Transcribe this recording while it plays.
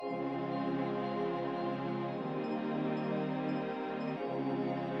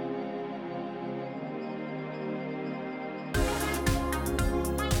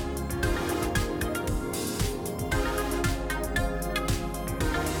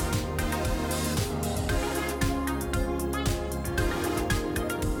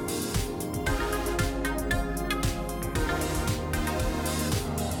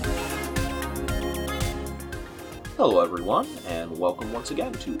Hello everyone, and welcome once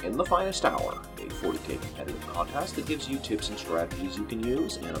again to In the Finest Hour, a 40k competitive contest that gives you tips and strategies you can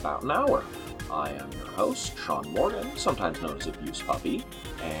use in about an hour. I am your host, Sean Morgan, sometimes known as Abuse Puppy,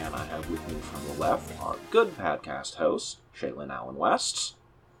 and I have with me from the left our good podcast host, Shaylin Allen West.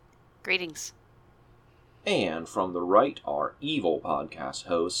 Greetings. And from the right, our evil podcast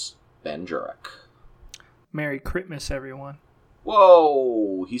host, Ben Jurek. Merry Christmas, everyone.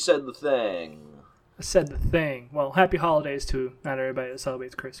 Whoa, he said the thing. I said the thing. Well, happy holidays to not everybody that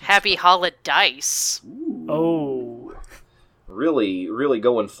celebrates Christmas. Happy holidays. Ooh. Oh. Really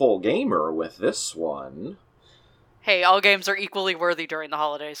going full gamer with this one. Hey, all games are equally worthy during the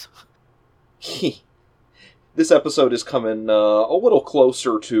holidays. This episode is coming a little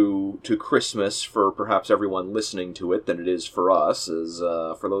closer to Christmas for perhaps everyone listening to it than it is for us, as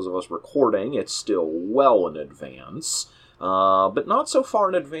for those of us recording, it's still well in advance. But not so far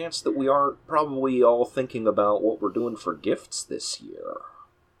in advance that we aren't probably all thinking about what we're doing for gifts this year.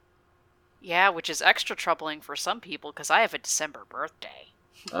 Yeah, which is extra troubling for some people, because I have a December birthday.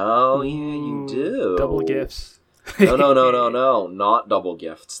 Oh, yeah, you do. Double gifts. No, not double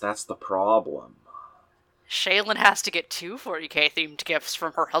gifts. That's the problem. Shaylin has to get 2 40k themed gifts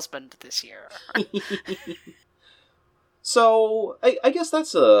from her husband this year. So, I guess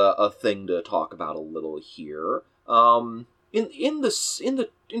that's a thing to talk about a little here.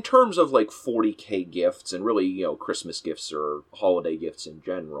 In terms of like 40k gifts and really, Christmas gifts or holiday gifts in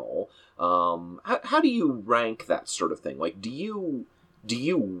general, how do you rank that sort of thing? Like, do you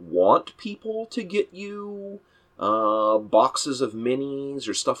want people to get you boxes of minis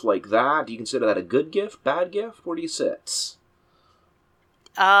or stuff like that? Do you consider that a good gift, bad gift? Where do you sit?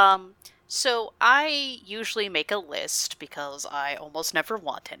 So I usually make a list because I almost never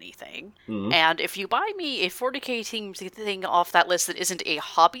want anything. Mm-hmm. And if you buy me a 40k themed thing off that list that isn't a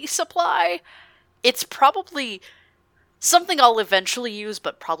hobby supply, it's probably something I'll eventually use,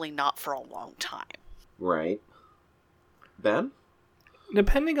 but probably not for a long time. Right. Ben?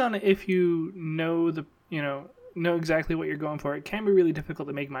 Depending on if you know know exactly what you're going for, it can be really difficult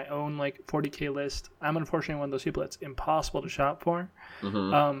to make my own 40k list. I'm unfortunately one of those people that's impossible to shop for.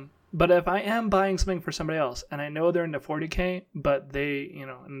 Mm-hmm. But if I am buying something for somebody else, and I know they're into 40k, but they,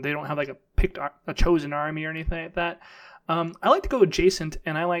 and they don't have a chosen army or anything like that, I like to go adjacent,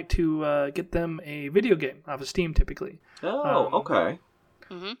 and I like to get them a video game off of Steam, typically. Oh, okay.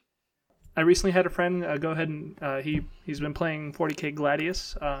 Mm-hmm. I recently had a friend go ahead and he's been playing 40k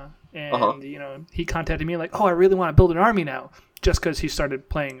Gladius, and he contacted me like, oh, I really want to build an army now, just because he started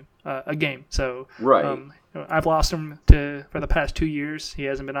playing a game. So right. I've lost him for the past 2 years. He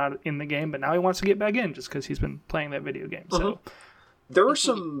hasn't been out in the game, but now he wants to get back in just because he's been playing that video game. So there are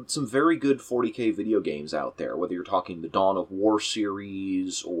some very good 40k video games out there, whether you're talking the Dawn of War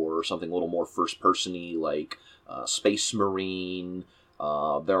series or something a little more first-person-y like Space Marine.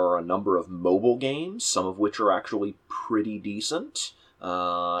 There are a number of mobile games, some of which are actually pretty decent.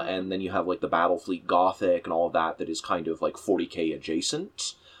 And then you have the Battlefleet Gothic and all of that is kind of 40k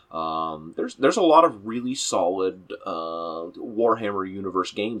adjacent. There's a lot of really solid Warhammer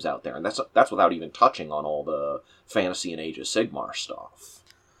Universe games out there, and that's without even touching on all the Fantasy and Age of Sigmar stuff.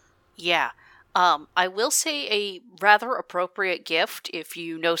 Yeah. I will say a rather appropriate gift, if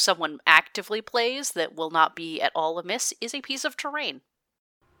you know someone actively plays that will not be at all amiss, is a piece of terrain.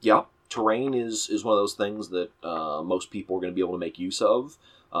 Yeah, terrain is one of those things that most people are going to be able to make use of,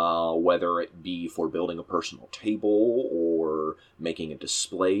 whether it be for building a personal table or making a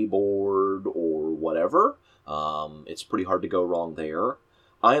display board or whatever. It's pretty hard to go wrong there.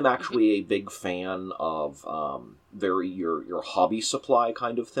 I am actually a big fan of your hobby supply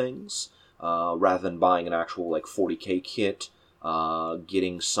kind of things, rather than buying an actual 40k kit.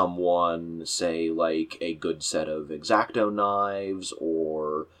 Getting someone, say, a good set of X-Acto knives,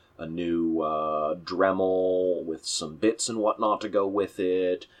 or a new Dremel with some bits and whatnot to go with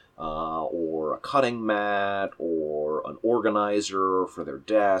it, or a cutting mat, or an organizer for their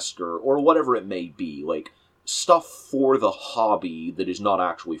desk, or whatever it may be. Stuff for the hobby that is not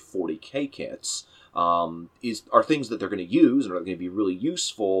actually 40k kits are things that they're going to use and are going to be really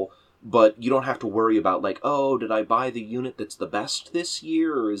useful. But you don't have to worry about, oh, did I buy the unit that's the best this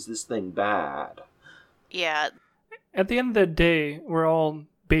year, or is this thing bad? Yeah. At the end of the day, we're all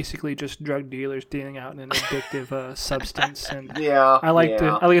basically just drug dealers dealing out an addictive substance, and yeah, I like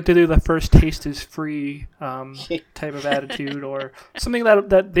to do the first taste is free type of attitude, or something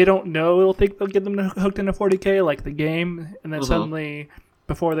that they don't know will think they'll get them hooked into 40k, like the game, and then suddenly,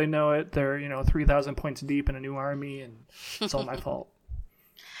 before they know it, they're 3,000 points deep in a new army, and it's all my fault.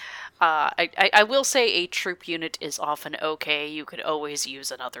 I will say a troop unit is often okay. You could always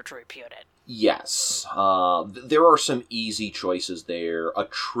use another troop unit. Yes. There are some easy choices there. A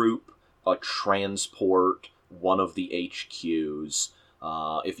troop, a transport, one of the HQs.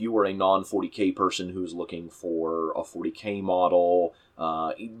 If you were a non-40k person who's looking for a 40k model,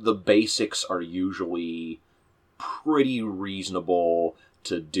 the basics are usually pretty reasonable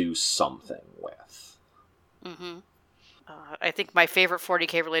to do something with. Mm-hmm. I think my favorite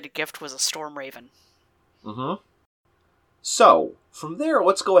 40k related gift was a Storm Raven. Mm-hmm. So, from there,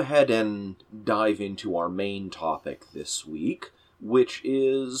 let's go ahead and dive into our main topic this week, which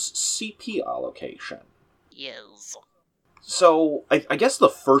is CP allocation. Yes. So, I guess the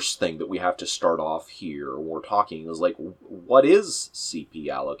first thing that we have to start off here when we're talking is, like, what is CP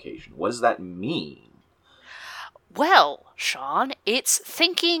allocation? What does that mean? Well, Sean, it's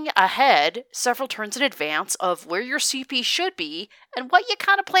thinking ahead several turns in advance of where your CP should be and what you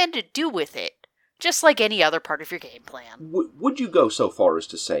kind of plan to do with it, just like any other part of your game plan. Would you go so far as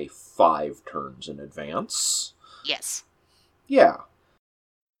to say 5 turns in advance? Yes. Yeah.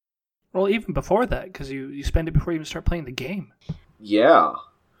 Well, even before that, because you spend it before you even start playing the game. Yeah.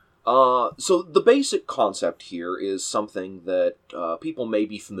 So the basic concept here is something that people may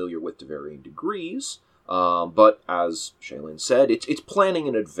be familiar with to varying degrees, but as Shaylin said, it's planning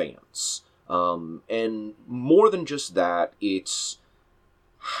in advance. And more than just that, it's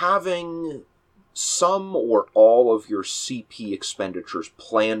having some or all of your CP expenditures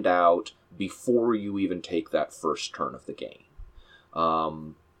planned out before you even take that first turn of the game.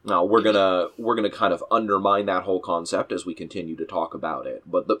 Now we're gonna kind of undermine that whole concept as we continue to talk about it.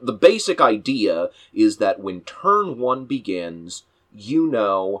 But the basic idea is that when turn 1 begins, you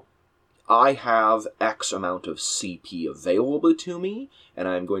know, I have X amount of CP available to me, and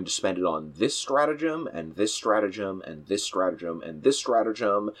I'm going to spend it on this stratagem, and this stratagem, and this stratagem, and this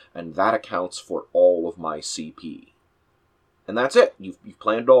stratagem, and that accounts for all of my CP. And that's it. You've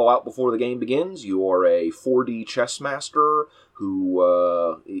planned it all out before the game begins. You are a 4D chess master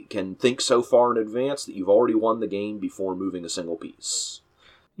who can think so far in advance that you've already won the game before moving a single piece.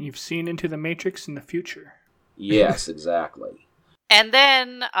 You've seen into the Matrix in the future. Yes, exactly. And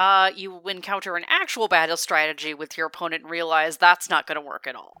then you encounter an actual battle strategy with your opponent and realize that's not going to work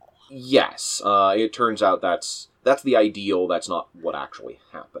at all. Yes, it turns out that's the ideal. That's not what actually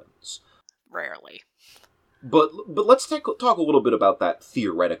happens. Rarely. But let's talk a little bit about that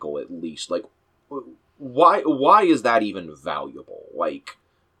theoretical, at least. Like, why is that even valuable? Like,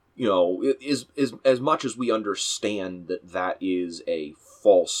 you know, is as much as we understand that is a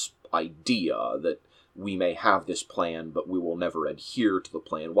false idea, that we may have this plan, but we will never adhere to the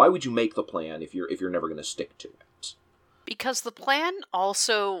plan. Why would you make the plan if you're never going to stick to it? Because the plan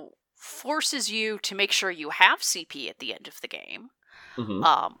also forces you to make sure you have CP at the end of the game.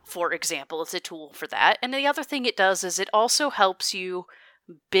 Mm-hmm. For example, it's a tool for that. And the other thing it does is it also helps you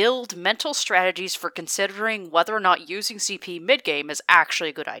build mental strategies for considering whether or not using CP mid-game is actually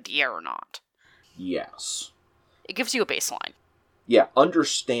a good idea or not. Yes. It gives you a baseline. Yeah,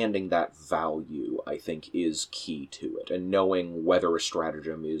 understanding that value, I think, is key to it, and knowing whether a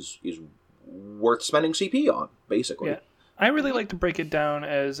stratagem is worth spending CP on, basically. Yeah. I really like to break it down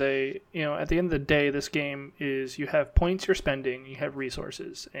as at the end of the day, this game is you have points you're spending, you have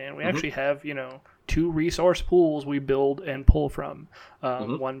resources, and we actually have, 2 resource pools we build and pull from.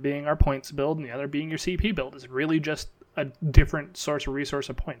 One being our points build, and the other being your CP build. It's really just a different source of resource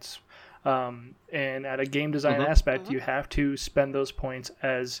of points. And at a game design aspect, you have to spend those points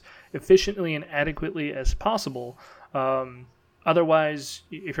as efficiently and adequately as possible. Otherwise,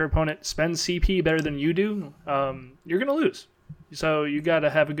 if your opponent spends CP better than you do, you're going to lose. So you got to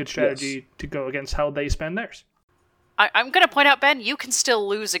have a good strategy to go against how they spend theirs. I'm going to point out, Ben, you can still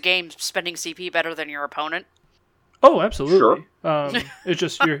lose a game spending CP better than your opponent. Oh, absolutely. Sure. It's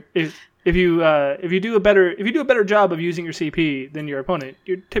just if you do a better job of using your CP than your opponent,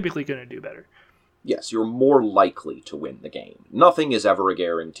 you're typically going to do better. Yes, you're more likely to win the game. Nothing is ever a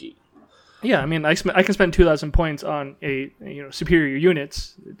guarantee. Yeah, I mean, I can spend 2,000 points on superior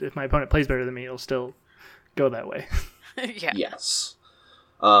units. If my opponent plays better than me, it'll still go that way. Yeah. Yes.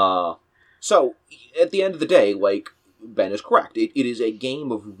 So, at the end of the day, like, Ben is correct. It is a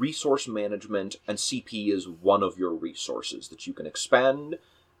game of resource management, and CP is one of your resources that you can expend,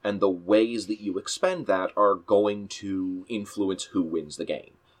 and the ways that you expend that are going to influence who wins the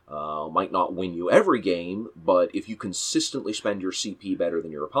game. Might not win you every game, but if you consistently spend your CP better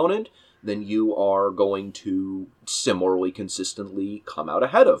than your opponent, then you are going to similarly consistently come out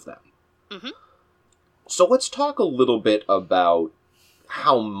ahead of them. Mm-hmm. So let's talk a little bit about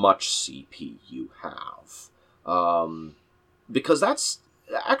how much CP you have. Because that's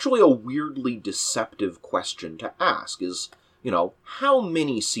actually a weirdly deceptive question to ask, is how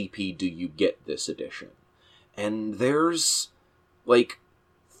many CP do you get this edition? And there's, like,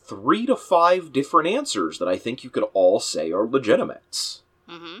 3 to 5 different answers that I think you could all say are legitimate.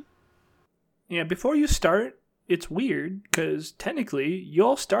 Mm-hmm. Yeah, before you start, it's weird, because technically, you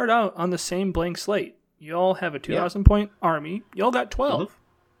all start out on the same blank slate. You all have a 2,000-point army. You all got 12. Mm-hmm.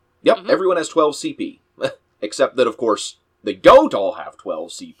 Yep, everyone has 12 CP. Except that, of course, they don't all have 12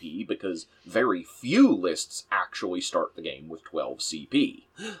 CP, because very few lists actually start the game with 12 CP.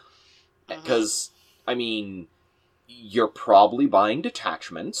 Because, I mean, you're probably buying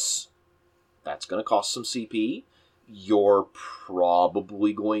detachments. That's going to cost some CP. You're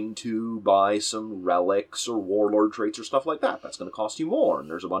probably going to buy some relics or warlord traits or stuff like that. That's going to cost you more. And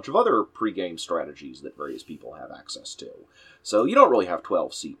there's a bunch of other pre-game strategies that various people have access to. So you don't really have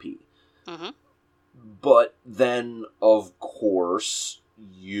 12 CP. Mm-hmm. But then, of course,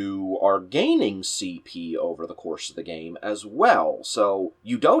 you are gaining CP over the course of the game as well. So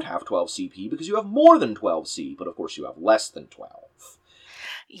you don't have 12 CP because you have more than 12 C, but of course you have less than 12.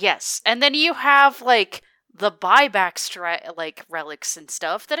 Yes, and then you have, like, the buyback relics and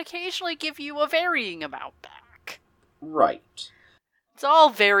stuff that occasionally give you a varying amount back. Right. It's all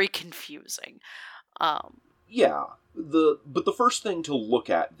very confusing. Yeah. But the first thing to look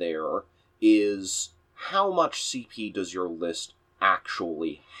at there is how much CP does your list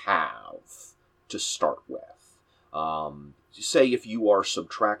actually have to start with. Say if you are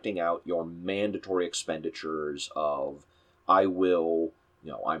subtracting out your mandatory expenditures of,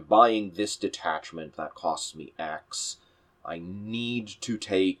 I'm buying this detachment, that costs me X. I need to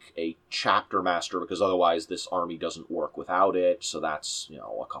take a chapter master because otherwise this army doesn't work without it, so that's,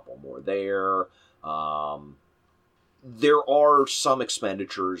 a couple more there. There are some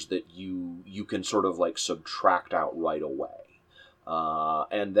expenditures that you can sort of like subtract out right away.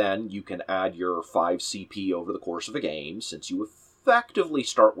 And then you can add your 5 CP over the course of a game. Since you effectively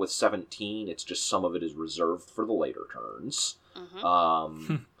start with 17, it's just some of it is reserved for the later turns.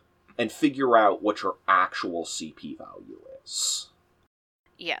 Mm-hmm. And figure out what your actual CP value is.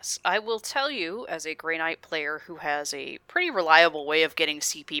 Yes, I will tell you, as a Grey Knight player who has a pretty reliable way of getting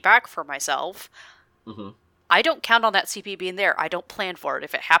CP back for myself, I don't count on that CP being there. I don't plan for it.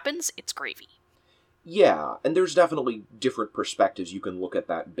 If it happens, it's gravy. Yeah, and there's definitely different perspectives you can look at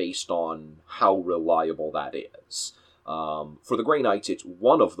that based on how reliable that is. For the Grey Knights, it's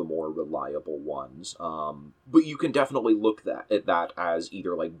one of the more reliable ones, but you can definitely look at that as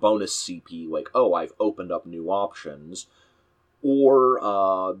either like bonus CP, like, oh, I've opened up new options, or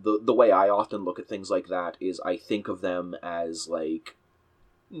the way I often look at things like that is I think of them as like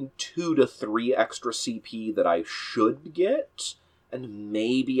 2 to 3 extra CP that I should get, and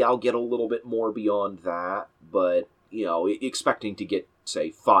maybe I'll get a little bit more beyond that, but, expecting to get, say,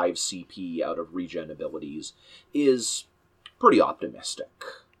 5 CP out of regen abilities is pretty optimistic.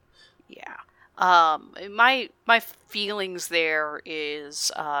 Yeah. My feelings there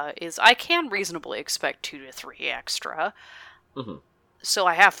is I can reasonably expect 2 to 3 extra. Mm-hmm. So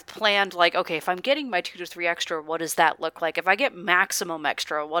I have planned, like, okay, if I'm getting my 2 to 3 extra, what does that look like? If I get maximum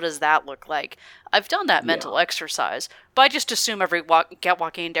extra, what does that look like? I've done that mental exercise, but I just assume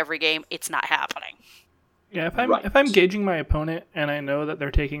walking into every game, it's not happening. Yeah, if I'm gauging my opponent and I know that they're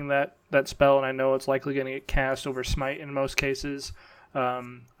taking that spell and I know it's likely going to get cast over smite in most cases,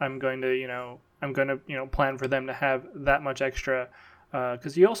 I'm going to plan for them to have that much extra,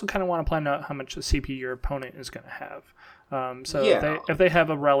 because you also kind of want to plan out how much CP your opponent is going to have. If they have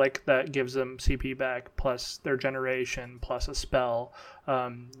a relic that gives them CP back plus their generation plus a spell,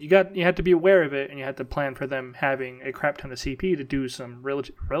 you have to be aware of it, and you have to plan for them having a crap ton of CP to do some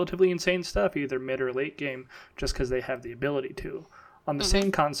relatively insane stuff, either mid or late game, just because they have the ability to. On the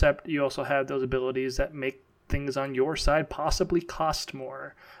same concept, you also have those abilities that make things on your side possibly cost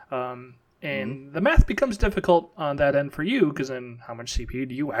more. And the math becomes difficult on that end for you, because then how much CP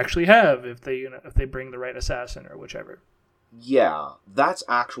do you actually have if they bring the right assassin or whichever? Yeah, that's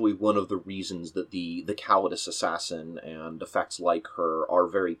actually one of the reasons that the Calidus Assassin and effects like her are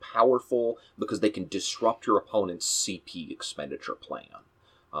very powerful, because they can disrupt your opponent's CP expenditure plan.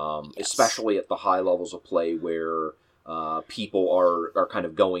 Especially at the high levels of play where people are kind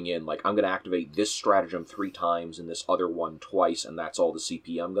of going in, like, I'm going to activate this stratagem 3 times and this other one twice, and that's all the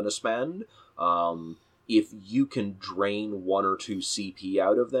CP I'm going to spend. If you can drain 1 or 2 CP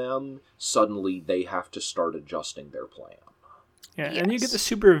out of them, suddenly they have to start adjusting their plan. Yeah, and you get the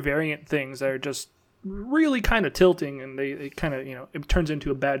super variant things that are just really kind of tilting, and they kind of, it turns into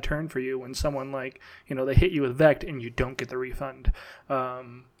a bad turn for you when someone, like, they hit you with Vect and you don't get the refund. That's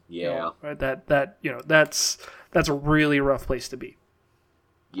a really rough place to be.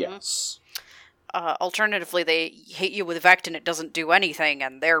 Yes. Alternatively, they hit you with Vect and it doesn't do anything,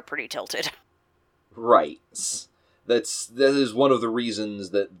 and they're pretty tilted. Right. That is one of the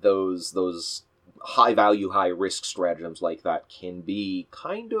reasons that those high value, high risk stratagems like that can be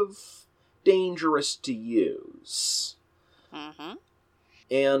kind of dangerous to use. Mm-hmm.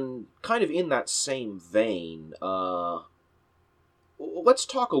 And kind of in that same vein, let's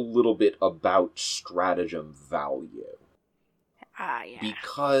talk a little bit about stratagem value. Yeah.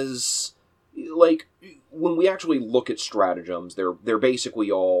 Because, like, when we actually look at stratagems, they're basically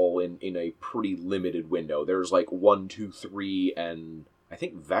all in a pretty limited window. There's like 1, 2, 3, and I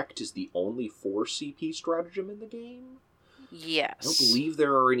think Vect is the only 4 CP stratagem in the game. Yes. I don't believe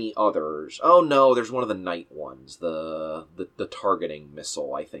there are any others. Oh no, there's one of the night ones. The targeting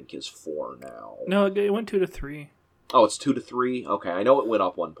missile, I think, is 4 now. No, it went 2 to 3. Oh, it's 2 to 3? Okay, I know it went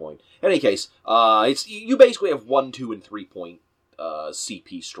up 1 point. In any case, it's you basically have 1, 2, and 3 point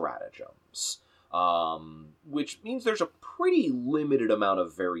CP stratagems. Which means there's a pretty limited amount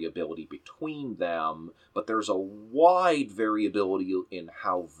of variability between them, but there's a wide variability in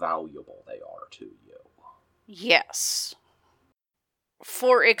how valuable they are to you. Yes.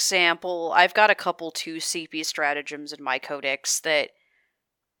 For example, I've got a couple 2 CP stratagems in my codex that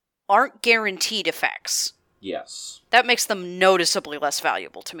aren't guaranteed effects. Yes. That makes them noticeably less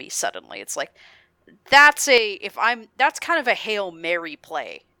valuable to me suddenly. It's like, that's kind of a Hail Mary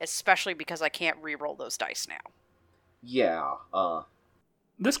play, especially because I can't reroll those dice now. Yeah,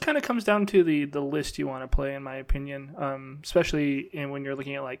 This kind of comes down to the list you want to play, in my opinion. Especially when you're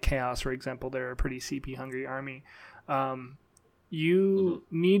looking at like Chaos, for example, they're a pretty CP hungry army. I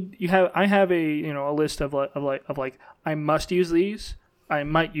have a list of I must use these, I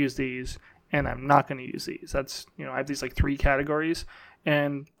might use these, and I'm not going to use these. That's I have these like 3 categories,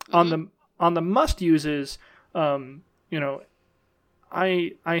 and on the must uses, I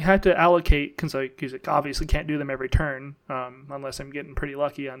had to allocate because I obviously can't do them every turn unless I'm getting pretty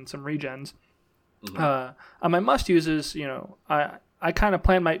lucky on some regens. On my must uses, I kind of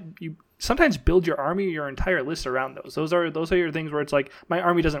plan you sometimes build your army, your entire list around those. Those are your things where it's like my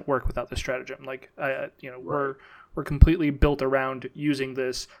army doesn't work without this stratagem. Like right. We're completely built around using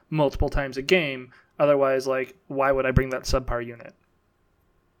this multiple times a game. Otherwise, like why would I bring that subpar unit?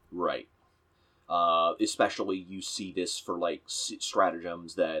 Right. Especially you see this for like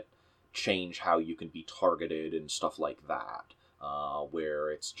stratagems that change how you can be targeted and stuff like that, where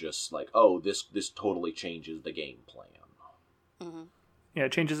it's just like, oh, this totally changes the game plan. Mm-hmm. Yeah,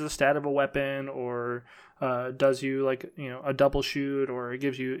 it changes the stat of a weapon, or does you like a double shoot, or it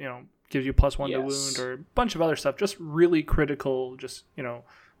gives you +1 to wound, or a bunch of other stuff. Just really critical, just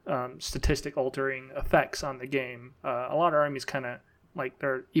statistic altering effects on the game. A lot of armies kind of. Like,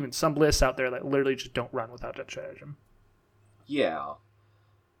 there are even some lists out there that literally just don't run without that stratagem. Yeah.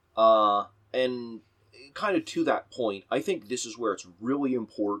 And kind of to that point, I think this is where it's really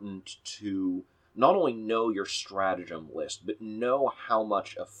important to not only know your stratagem list, but know how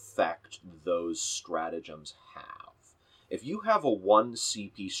much effect those stratagems have. If you have a 1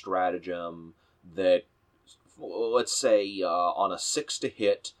 CP stratagem that, let's say, on a 6 to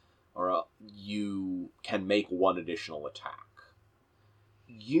hit, you can make 1 additional attack.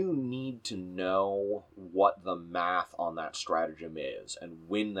 You need to know what the math on that stratagem is and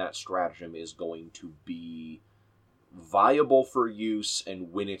when that stratagem is going to be viable for use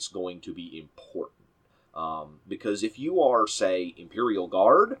and when it's going to be important. Because if you are, say, Imperial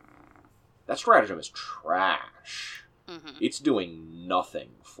Guard, that stratagem is trash. Mm-hmm. It's doing nothing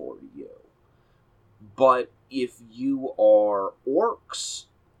for you. But if you are Orcs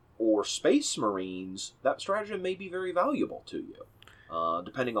or Space Marines, that stratagem may be very valuable to you.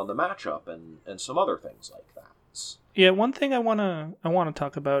 Depending on the matchup and some other things like that. Yeah, one thing I wanna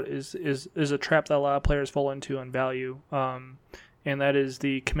talk about is a trap that a lot of players fall into on value, and that is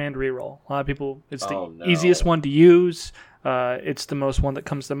the command reroll. A lot of people, it's the easiest one to use. It's the most one that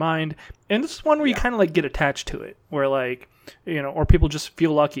comes to mind, and this is one where you kind of like get attached to it, where like or people just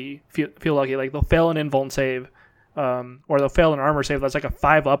feel lucky, like they'll fail an invuln save, or they'll fail an armor save that's like a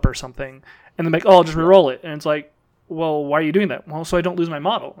 5-up or something, and they're like, oh, I'll just reroll it, and it's like, well, why are you doing that? Well, so I don't lose my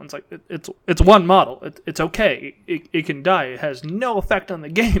model. And it's like, it's 1 model. It's okay. It can die. It has no effect on the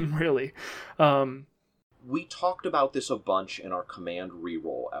game, really. We talked about this a bunch in our command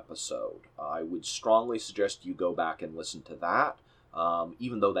reroll episode. I would strongly suggest you go back and listen to that,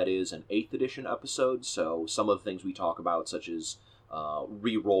 even though that is an 8th edition episode, so some of the things we talk about, such as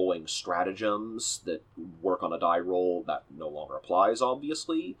re-rolling stratagems that work on a die roll, that no longer applies,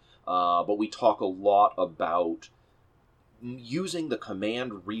 obviously. But we talk a lot about using the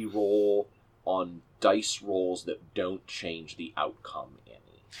command re-roll on dice rolls that don't change the outcome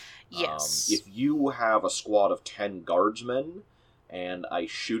any. Yes. If you have a squad of 10 guardsmen, and I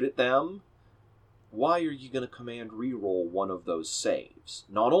shoot at them, why are you going to command reroll one of those saves?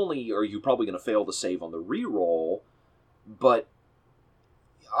 Not only are you probably going to fail to save on the reroll, but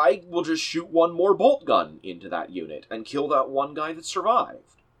I will just shoot one more bolt gun into that unit and kill that one guy that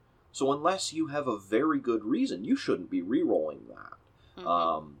survived. So unless you have a very good reason, you shouldn't be rerolling that.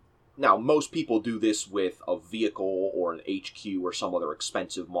 Mhm. Now, most people do this with a vehicle or an HQ or some other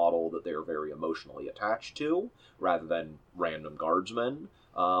expensive model that they're very emotionally attached to, rather than random guardsmen.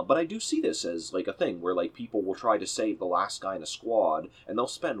 But I do see this as, like, a thing where, like, people will try to save the last guy in a squad, and they'll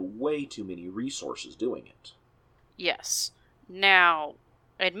spend way too many resources doing it. Yes. Now,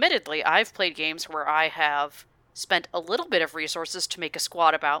 admittedly, I've played games where I have spent a little bit of resources to make a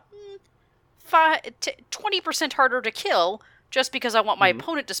squad about 20% harder to kill, just because I want my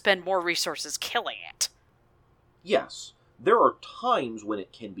opponent to spend more resources killing it. Yes, there are times when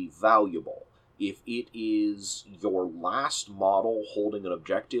it can be valuable. If it is your last model holding an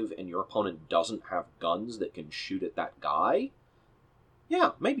objective and your opponent doesn't have guns that can shoot at that guy,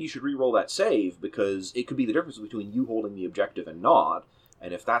 yeah, maybe you should re-roll that save, because it could be the difference between you holding the objective and not,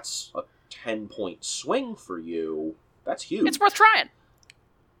 and if that's a 10-point swing for you, that's huge. It's worth trying.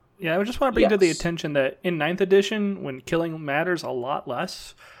 Yeah, I just want to bring to the Yes. attention that in 9th edition, when killing matters a lot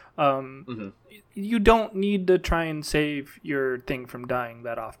less, you don't need to try and save your thing from dying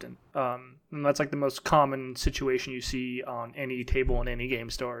that often. And that's like the most common situation you see on any table in any game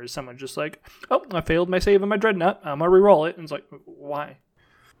store, is someone just like, oh, I failed my save on my Dreadnought, I'm going to reroll it. And it's like, why?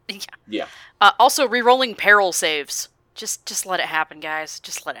 Yeah. Also, re-rolling peril saves. Just let it happen, guys.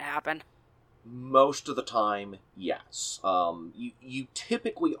 Just let it happen. Most of the time, yes. You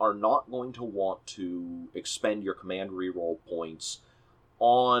typically are not going to want to expend your command reroll points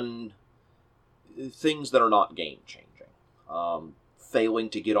on things that are not game-changing. Failing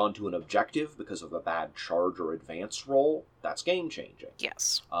to get onto an objective because of a bad charge or advance roll, that's game-changing.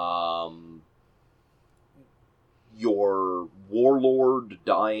 Yes. Your warlord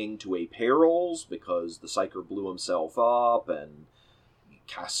dying to a perils because the psyker blew himself up and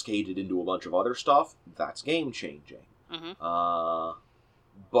cascaded into a bunch of other stuff, that's game-changing. But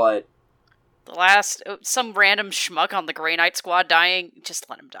The last, some random schmuck on the Grey Knight squad dying, just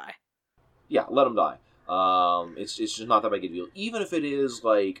let him die. yeah, let him die. It's just not that big a deal. Even if it is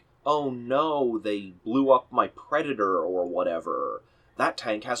like, oh no, they blew up my Predator or whatever, that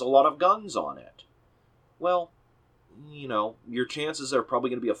tank has a lot of guns on it. Well, you know, your chances are probably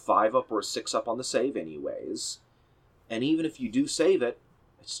going to be a 5-up or a 6-up on the save anyways. And even if you do save it,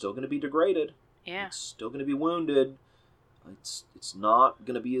 it's still going to be degraded. Yeah. It's still going to be wounded. It's not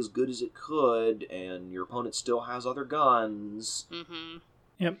going to be as good as it could, and your opponent still has other guns. Mm-hmm.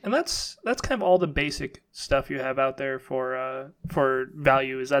 Yep, and that's kind of all the basic stuff you have out there for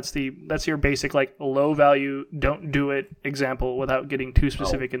value. Is that's your basic, like, low value, don't do it example without getting too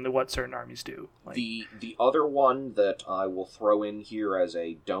specific into what certain armies do. Like, The other one that I will throw in here as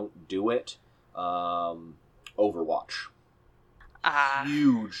a don't do it, Overwatch.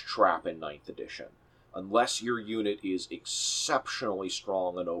 Huge trap in 9th edition. Unless your unit is exceptionally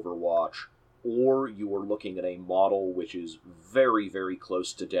strong in Overwatch, or you are looking at a model which is very, very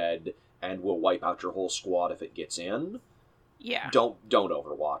close to dead and will wipe out your whole squad if it gets in, Yeah. don't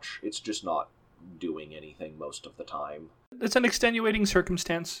Overwatch. It's just not doing anything most of the time. it's an extenuating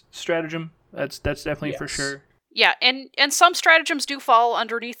circumstance stratagem. That's definitely for Yes. sure. Yeah, and some stratagems do fall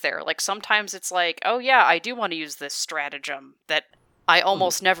underneath there. Like, sometimes it's like, oh yeah, I do want to use this stratagem that I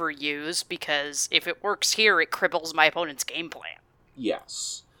almost never use, because if it works here, it cripples my opponent's game plan.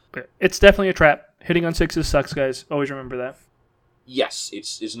 Yes. But it's definitely a trap. Hitting on 6s sucks, guys. Always remember that. Yes,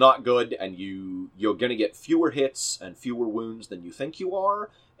 it's not good, and you're going to get fewer hits and fewer wounds than you think you are,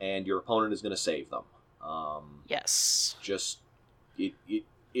 and your opponent is going to save them. Yes. Just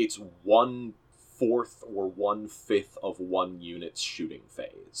it's 1/4 or 1/5 of one unit's shooting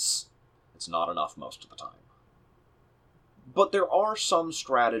phase. It's not enough most of the time. But there are some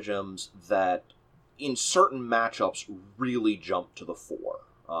stratagems that, in certain matchups, really jump to the fore.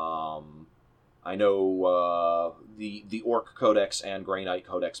 I know the Orc Codex and Grey Knight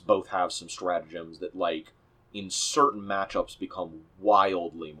Codex both have some stratagems that, like, in certain matchups become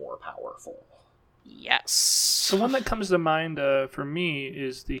wildly more powerful. Yes. The one that comes to mind for me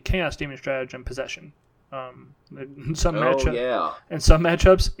is the Chaos Demon stratagem Possession. In some Yeah. in some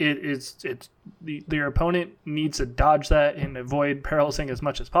matchups, it's your opponent needs to dodge that and avoid peril-ing as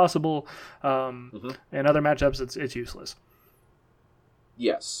much as possible. In other matchups, it's useless.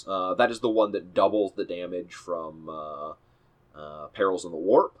 Yes, that is the one that doubles the damage from Perils in the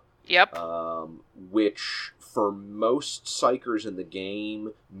Warp. Yep. Which, for most psychers in the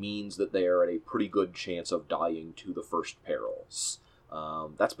game, means that they are at a pretty good chance of dying to the first perils.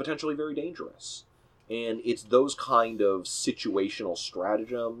 That's potentially very dangerous. And it's those kind of situational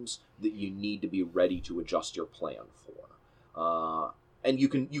stratagems that you need to be ready to adjust your plan for. And you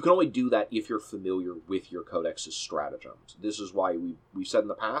can only do that if you're familiar with your Codex's stratagems. This is why we've said in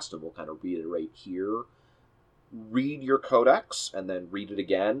the past, and we'll kind of reiterate here, read your Codex, and then read it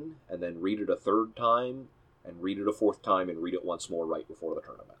again, and then read it a third time, and read it a fourth time, and read it once more right before the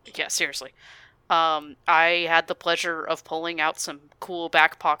tournament. Yeah, seriously. I had the pleasure of pulling out some cool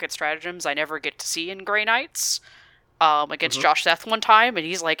back pocket stratagems I never get to see in Grey Knights against Josh Seth one time, and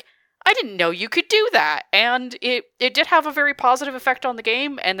he's like, I didn't know you could do that! And it did have a very positive effect on the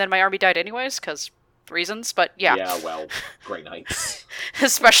game, and then my army died anyways, because reasons, but yeah. Yeah, well, Grey Knights.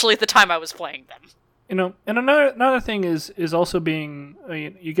 Especially the time I was playing them. You know, and another thing is also being,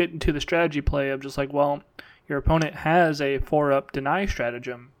 you get into the strategy play of just like, well, your opponent has a 4-up deny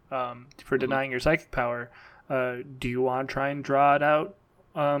stratagem for denying your psychic power. Do you want to try and draw it out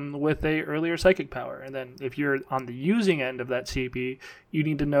with a earlier psychic power? And then if you're on the using end of that CP, you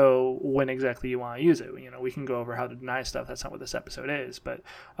need to know when exactly you want to use it. You know, we can go over how to deny stuff. That's not what this episode is, but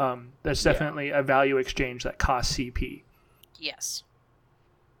that's definitely a value exchange that costs CP. Yes.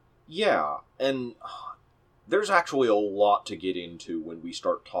 Yeah, and there's actually a lot to get into when we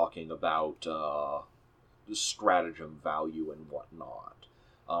start talking about stratagem value and whatnot.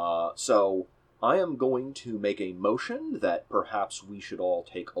 So I am going to make a motion that perhaps we should all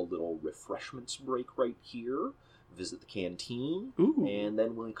take a little refreshments break right here, visit the canteen, and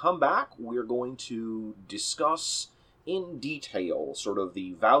then when we come back, we're going to discuss in detail sort of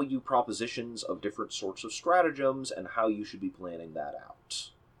the value propositions of different sorts of stratagems and how you should be planning that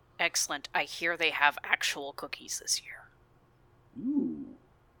out. Excellent. I hear they have actual cookies this year. Ooh.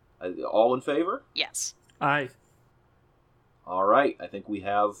 All in favor? Yes. Aye. All right, I think we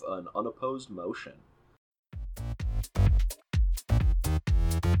have an unopposed motion.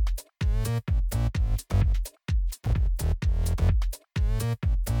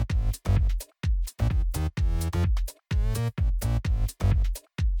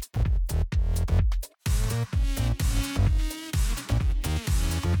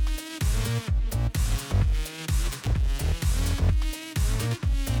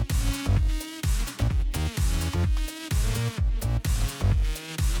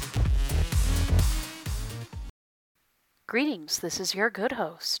 Greetings, this is your good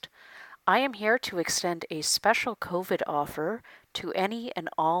host. I am here to extend a special COVID offer to any and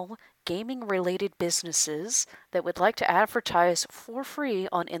all gaming-related businesses that would like to advertise for free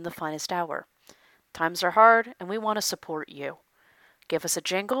on In the Finest Hour. Times are hard, and we want to support you. Give us a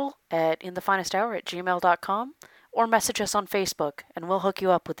jingle at inthefinesthour@gmail.com or message us on Facebook, and we'll hook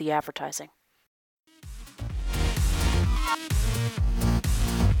you up with the advertising.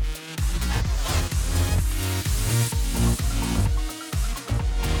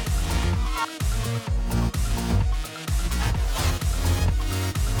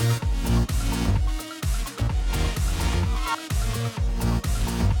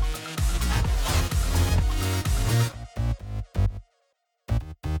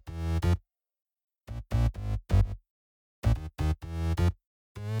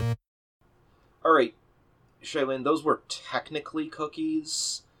 Alright, Shaylin, those were technically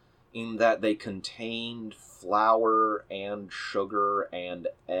cookies in that they contained flour and sugar and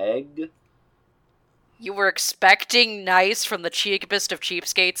egg. You were expecting nice from the cheapest of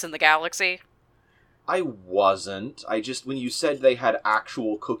cheapskates in the galaxy? I wasn't. When you said they had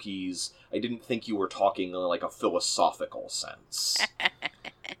actual cookies, I didn't think you were talking in like a philosophical sense.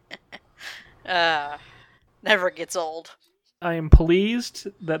 Never gets old. I am pleased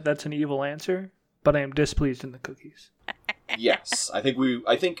that that's an evil answer, but I am displeased in the cookies. Yes, I think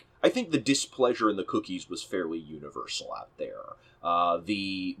the displeasure in the cookies was fairly universal out there.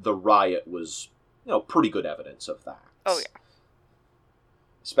 The riot was, pretty good evidence of that. Oh yeah.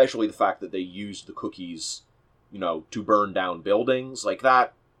 Especially the fact that they used the cookies, to burn down buildings like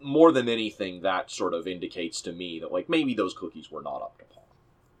that. More than anything, that sort of indicates to me that maybe those cookies were not up to par.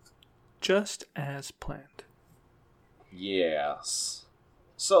 Just as planned. Yes.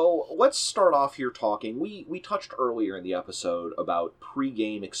 So, let's start off here talking. We touched earlier in the episode about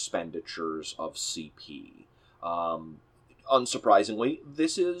pre-game expenditures of CP. Unsurprisingly,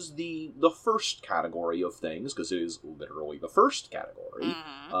 this is the first category of things, because it is literally the first category,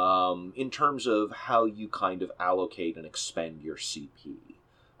 in terms of how you kind of allocate and expend your CP.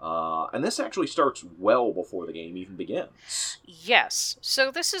 And this actually starts well before the game even begins. Yes.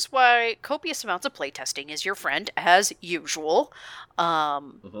 So this is why copious amounts of playtesting is your friend, as usual.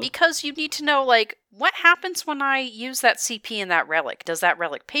 Because you need to know, like, what happens when I use that CP in that relic? Does that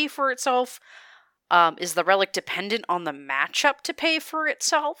relic pay for itself? Is the relic dependent on the matchup to pay for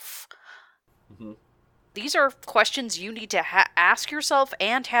itself? These are questions you need to ask yourself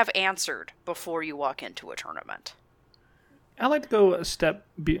and have answered before you walk into a tournament. I like to go a step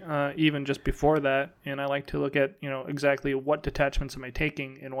even just before that, and I like to look at, exactly what detachments am I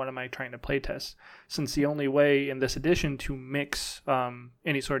taking and what am I trying to playtest. Since the only way in this edition to mix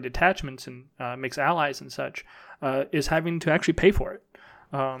any sort of detachments and mix allies and such is having to actually pay for it.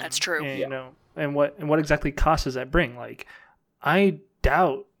 That's true. And, and what exactly costs does that bring? Like, I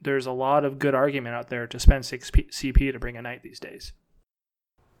doubt there's a lot of good argument out there to spend 6 CP to bring a knight these days.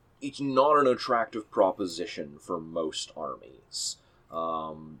 It's not an attractive proposition for most armies.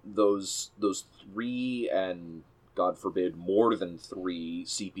 Those 3 and, God forbid, more than 3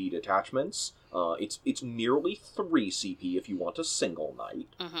 CP detachments. It's nearly 3 CP if you want a single knight.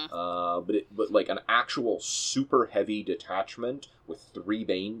 But like an actual super heavy detachment with 3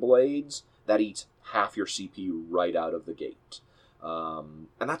 Bane Blades, that eats half your CP right out of the gate. And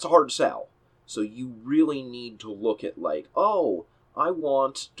that's a hard sell. So you really need to look at, like, I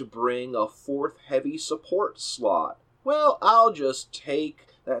want to bring a 4th heavy support slot. Well, I'll just take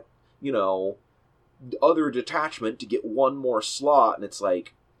that, other detachment to get 1 more slot. And it's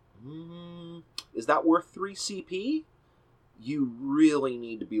like, is that worth 3 CP? You really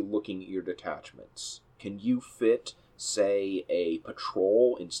need to be looking at your detachments. Can you fit, say, a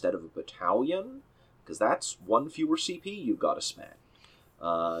patrol instead of a battalion? Because that's 1 fewer CP you've got to spend.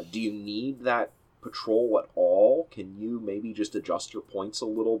 Do you need that patrol at all? Can you maybe just adjust your points a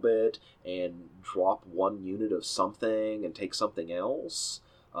little bit and drop 1 unit of something and take something else?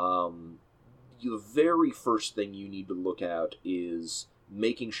 The very first thing you need to look at is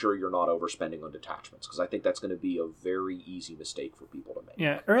making sure you're not overspending on detachments, because I think that's going to be a very easy mistake for people to make.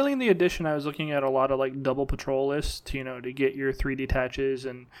 Yeah, early in the edition, I was looking at a lot of like double patrol lists, to get your 3 detaches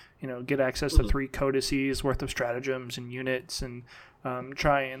and get access to 3 codices worth of stratagems and units, and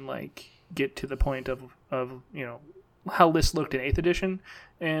try and like get to the point of how lists looked in 8th edition,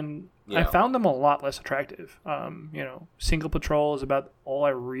 and I found them a lot less attractive. Single patrol is about all I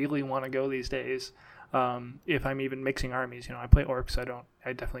really want to go these days. If I'm even mixing armies, I play orcs.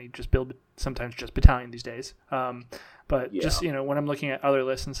 I definitely just build sometimes just battalion these days. Just when I'm looking at other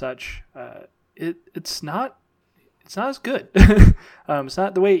lists and such, it's not as good. It's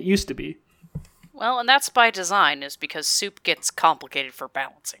not the way it used to be. Well, and that's by design, is because soup gets complicated for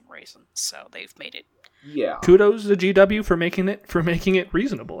balancing reasons, so they've made it. Yeah. Kudos to GW for making it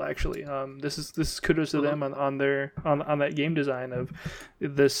reasonable. Actually, this is kudos to them on that game design of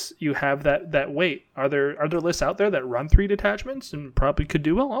this. You have that weight. Are there lists out there that run 3 detachments and probably could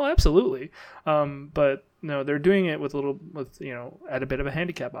do well? Oh, absolutely. But no, they're doing it with at a bit of a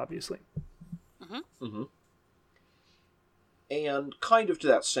handicap, obviously. And kind of to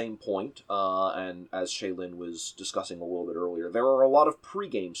that same point, and as Shaylin was discussing a little bit earlier, there are a lot of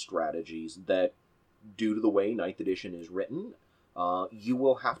pregame strategies that, due to the way 9th edition is written, you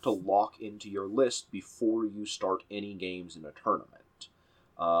will have to lock into your list before you start any games in a tournament.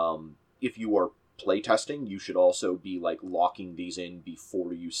 If you are playtesting, you should also be like locking these in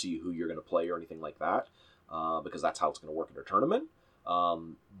before you see who you're going to play or anything like that, because that's how it's going to work in a tournament.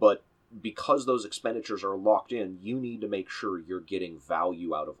 But because those expenditures are locked in, you need to make sure you're getting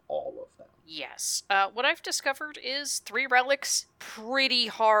value out of all of them. Yes. What I've discovered is 3 relics, pretty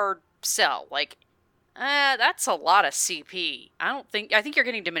hard sell. Like, that's a lot of CP. I think you're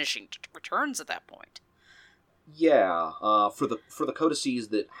getting diminishing returns at that point. Yeah, for the codices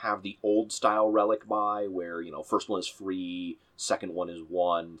that have the old style relic buy, where, first one is free, second one is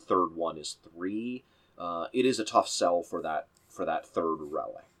 1, third one is 3, it is a tough sell for that 3rd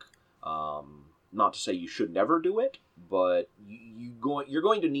relic. Not to say you should never do it, but you're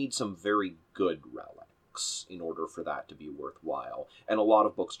going to need some very good relics in order for that to be worthwhile, and a lot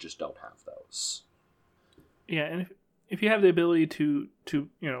of books just don't have those. Yeah, and if you have the ability to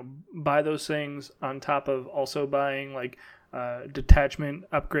buy those things on top of also buying like detachment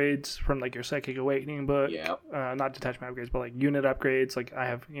upgrades from like your Psychic Awakening book, not detachment upgrades, but like unit upgrades. Like I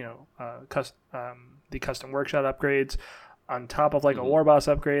have the custom workshop upgrades. On top of like a war boss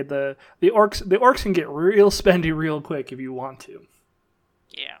upgrade, the orcs can get real spendy real quick if you want to.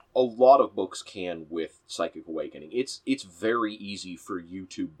 Yeah. A lot of books can with Psychic Awakening. It's very easy for you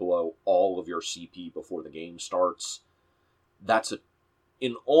to blow all of your CP before the game starts. That's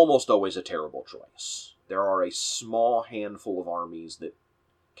in almost always a terrible choice. There are a small handful of armies that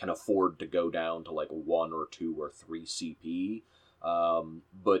can afford to go down to like 1 or 2 or 3 CP.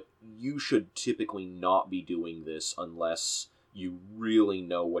 But you should typically not be doing this unless you really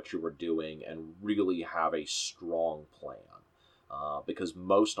know what you are doing and really have a strong plan. Because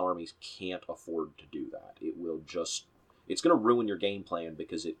most armies can't afford to do that. It's going to ruin your game plan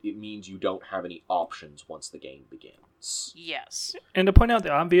because it means you don't have any options once the game begins. Yes. And to point out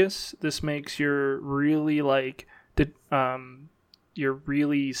the obvious, this makes your really your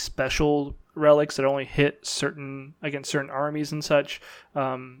really special relics that only hit against certain armies and such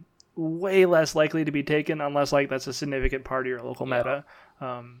way less likely to be taken unless like that's a significant part of your local meta.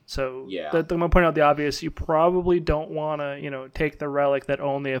 I'm going to point out the obvious. You probably don't want to, take the relic that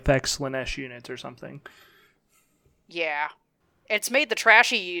only affects Slaanesh units or something. Yeah. It's made the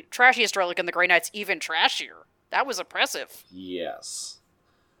trashiest relic in the Grey Knights even trashier. That was impressive. Yes.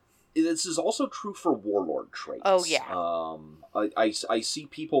 This is also true for Warlord traits. Oh, yeah. I see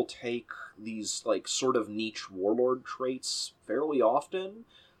people take these, like, sort of niche Warlord traits fairly often.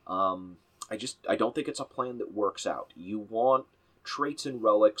 I don't think it's a plan that works out. You want traits and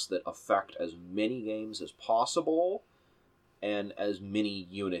relics that affect as many games as possible and as many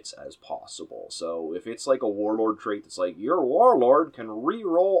units as possible. So if it's like a Warlord trait that's like, your Warlord can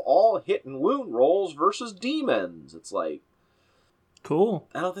re-roll all hit and wound rolls versus demons, it's like, cool.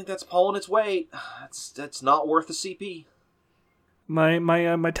 I don't think that's pulling its weight. That's not worth the CP.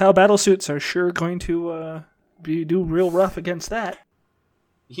 My Tau battle suits are sure going to do real rough against that.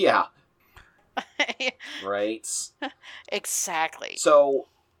 Yeah. Right? Exactly. So,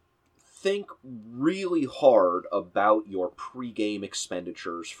 think really hard about your pre-game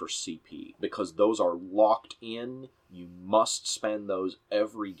expenditures for CP, because those are locked in. You must spend those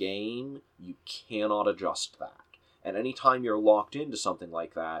every game. You cannot adjust that. And anytime you're locked into something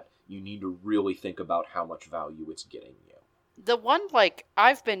like that, you need to really think about how much value it's getting you. The one,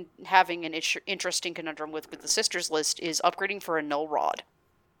 I've been having an interesting conundrum with the Sisters list is upgrading for a Null Rod.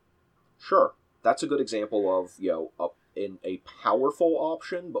 Sure. That's a good example of, a powerful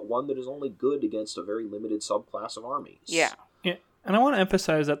option, but one that is only good against a very limited subclass of armies. Yeah. Yeah. And I want to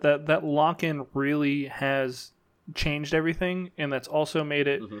emphasize that lock-in really has changed everything, and that's also made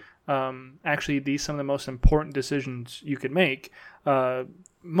it actually some of the most important decisions you could make.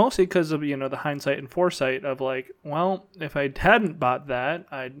 Mostly because of the hindsight and foresight of if I hadn't bought that,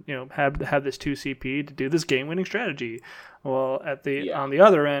 I'd have this 2 CP to do this game-winning strategy. Well, on the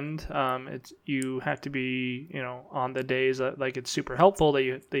other end, you have to be on the days that it's super helpful that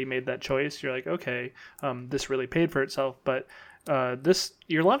you made that choice. You're like, okay, this really paid for itself, but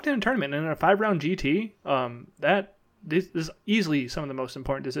you're locked in a tournament, and in a 5-round GT, this is easily some of the most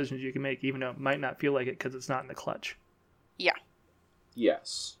important decisions you can make, even though it might not feel like it because it's not in the clutch. Yeah.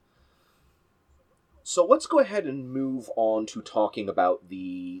 Yes. So let's go ahead and move on to talking about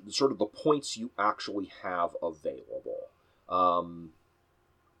the sort of the points you actually have available. How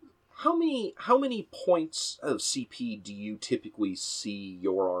many points of CP do you typically see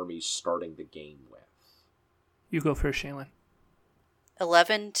your armies starting the game with? You go first, Shaylin.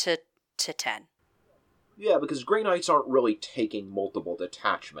 11 to 10. Yeah, because Grey Knights aren't really taking multiple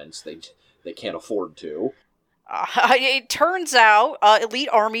detachments. They can't afford to. It turns out elite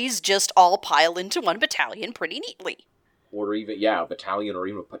armies just all pile into one battalion pretty neatly. Or even, a battalion or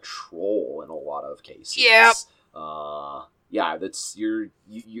even a patrol in a lot of cases. Yep.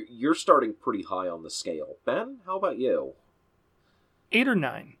 You're starting pretty high on the scale. Ben, how about you? 8 or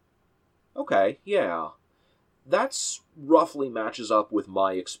 9. Okay, yeah. That's roughly matches up with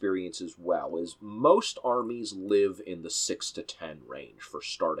my experience as well, is most armies live in the 6 to 10 range for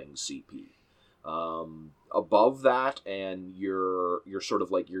starting CP. Above that, and you're sort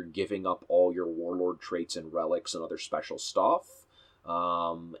of you're giving up all your Warlord traits and relics and other special stuff,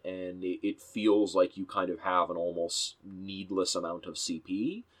 and it feels like you kind of have an almost needless amount of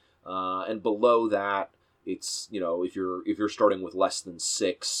CP. And below that, it's if you're starting with less than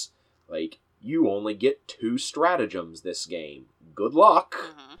 6, you only get 2 stratagems this game. Good luck.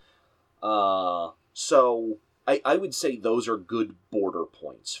 Mm-hmm. So I would say those are good border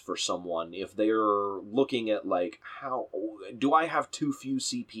points for someone if they're looking at how do I have too few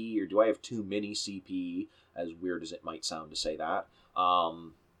CP or do I have too many CP, as weird as it might sound to say that.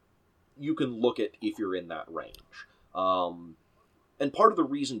 You can look at if you're in that range. And part of the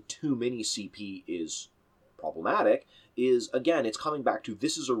reason too many CP is problematic is, again, it's coming back to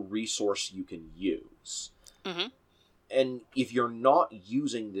this is a resource you can use. Mm-hmm. And if you're not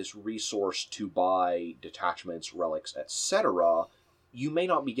using this resource to buy detachments, relics, etc., you may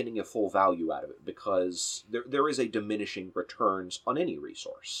not be getting a full value out of it because there is a diminishing returns on any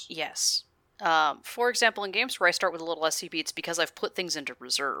resource. Yes. For example, in games where I start with a little SCP, it's because I've put things into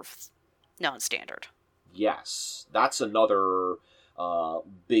reserve, not in standard. Yes, that's another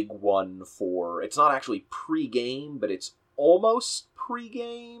big one for... It's not actually pre-game, but it's almost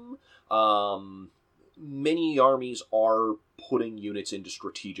pre-game. Many armies are putting units into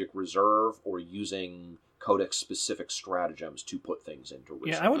strategic reserve or using codex-specific stratagems to put things into reserve.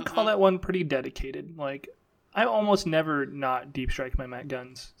 Yeah, I would call that one pretty dedicated. Like, I almost never not deep strike my mat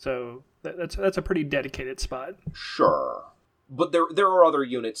guns, so that's a pretty dedicated spot. Sure. But there are other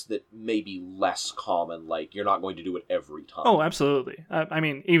units that may be less common, like you're not going to do it every time. Oh, absolutely. I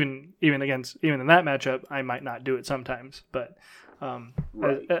mean, even in that matchup, I might not do it sometimes, but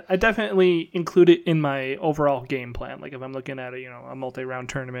Right. I definitely include it in my overall game plan. Like if I'm looking at a multi-round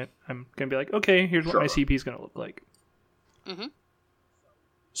tournament, I'm gonna be like, okay, here's what my CP is gonna look like. Mm-hmm.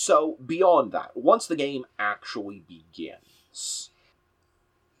 So beyond that, once the game actually begins,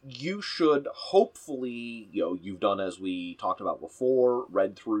 you should hopefully, you've done as we talked about before,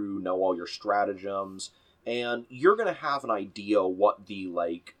 read through, know all your stratagems, and you're going to have an idea what the,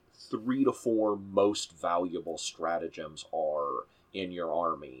 3 to 4 most valuable stratagems are in your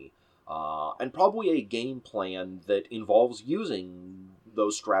army. And probably a game plan that involves using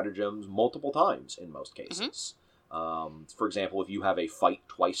those stratagems multiple times in most cases. Mm-hmm. For example, if you have a fight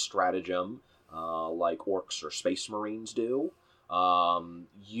twice stratagem, like orcs or space marines do,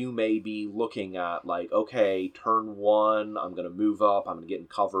 you may be looking at okay, turn 1, I'm going to move up, I'm going to get in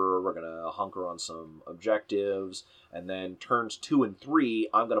cover, we're going to hunker on some objectives, and then turns 2 and 3,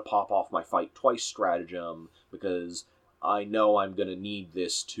 I'm going to pop off my fight twice stratagem because I know I'm going to need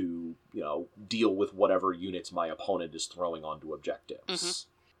this to, deal with whatever units my opponent is throwing onto objectives. Mm-hmm.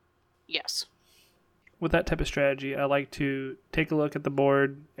 Yes. With that type of strategy, I like to take a look at the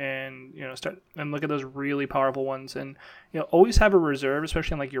board and start and look at those really powerful ones, and always have a reserve,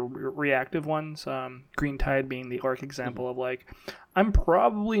 especially on your reactive ones. Green Tide being the orc example of I'm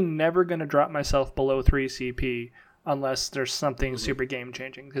probably never going to drop myself below 3 CP unless there's something super game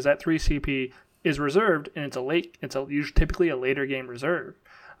changing, because that 3 CP is reserved and it's usually typically a later game reserve.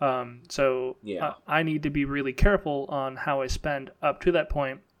 So I need to be really careful on how I spend up to that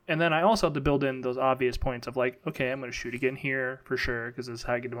point. And then I also have to build in those obvious points of okay, I'm going to shoot again here for sure because this is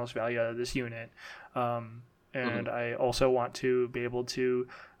how I get the most value out of this unit. And I also want to be able to,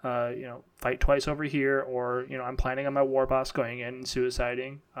 fight twice over here, or I'm planning on my war boss going in and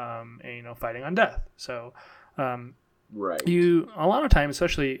suiciding, and fighting on death. So, right. A lot of times,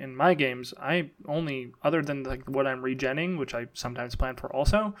 especially in my games, I only, other than what I'm regenning, which I sometimes plan for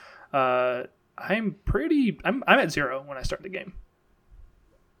also, I'm at 0 when I start the game.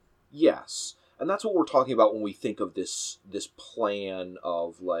 Yes, and that's what we're talking about when we think of this plan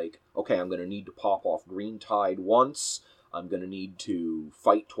of okay, I'm going to need to pop off Green Tide once, I'm going to need to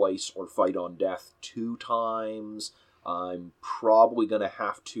fight twice or fight on death 2 times, I'm probably going to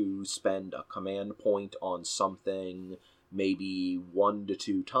have to spend a command point on something maybe 1 to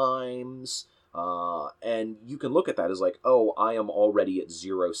 2 times, and you can look at that as oh, I am already at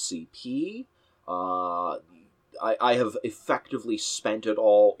 0 CP, I have effectively spent it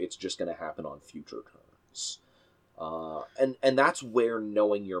all. It's just going to happen on future turns. And that's where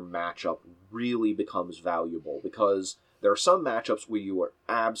knowing your matchup really becomes valuable, because there are some matchups where you are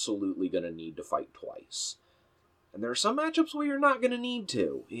absolutely going to need to fight twice. And there are some matchups where you're not going to need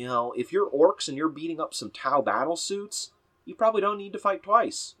to. If you're orcs and you're beating up some Tau battlesuits, you probably don't need to fight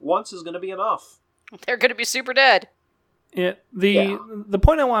twice. Once is going to be enough. They're going to be super dead. Yeah. The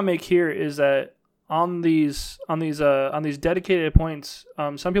point I want to make here is that on these dedicated points,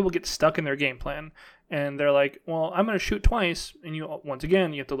 some people get stuck in their game plan, and they're like, "Well, I'm going to shoot twice," and you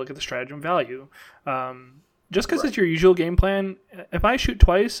have to look at the stratagem value. Just because it's your usual game plan, if I shoot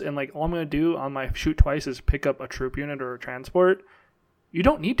twice and all I'm going to do on my shoot twice is pick up a troop unit or a transport, you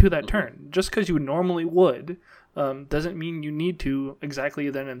don't need to that turn. Just because you normally would doesn't mean you need to exactly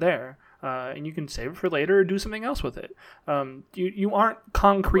then and there. And you can save it for later or do something else with it. You aren't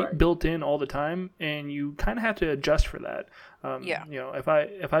concrete built in all the time, and you kind of have to adjust for that.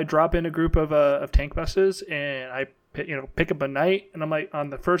 If I drop in a group of tank buses and I pick up a knight, and I'm on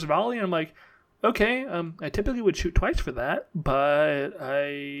the first volley, and I'm okay, I typically would shoot twice for that, but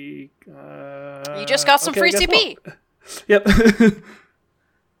you just got some free CP. Yep.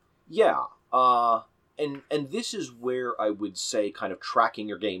 Yeah. And this is where I would say kind of tracking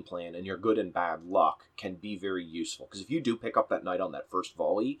your game plan and your good and bad luck can be very useful. Because if you do pick up that knight on that first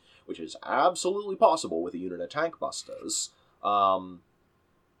volley, which is absolutely possible with a unit of tank bustas,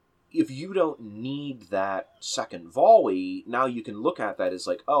 if you don't need that second volley, now you can look at that as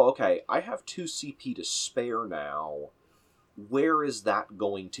oh, okay, I have 2 CP to spare now. where is that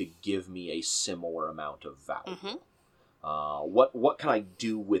going to give me a similar amount of value? Mm-hmm. What can I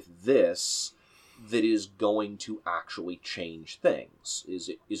do with this that is going to actually change things? Is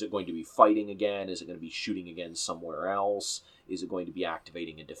it going to be fighting again? Is it going to be shooting again somewhere else? Is it going to be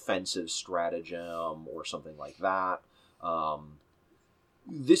activating a defensive stratagem or something like that?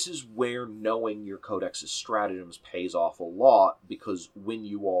 This is where knowing your codex's stratagems pays off a lot, because when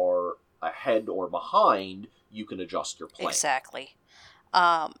you are ahead or behind, you can adjust your plan. Exactly.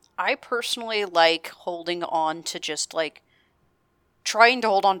 I personally like holding on to just, like, trying to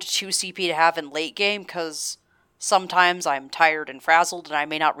hold on to 2 CP to have in late game, because sometimes I'm tired and frazzled and I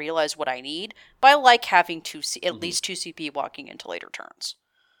may not realize what I need, but I like having at least 2 CP walking into later turns.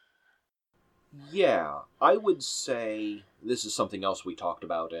 Yeah, I would say this is something else we talked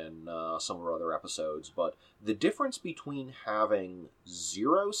about in some of our other episodes, but the difference between having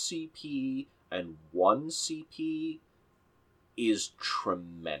 0 CP and 1 CP is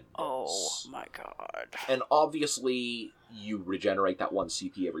tremendous. Oh my god. And obviously, you regenerate that 1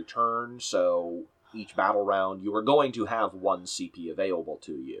 CP every turn, so each battle round you are going to have 1 CP available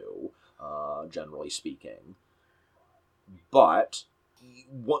to you, generally speaking. But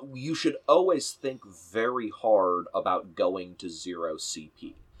you should always think very hard about going to 0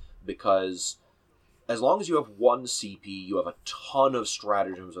 CP, because as long as you have 1 CP, you have a ton of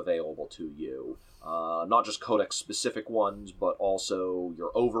stratagems available to you. Not just Codex-specific ones, but also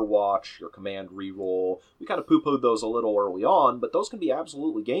your Overwatch, your Command reroll. We kind of poo-pooed those a little early on, but those can be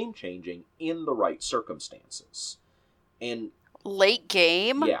absolutely game-changing in the right circumstances. And late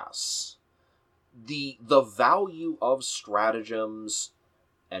game? Yes. The value of stratagems,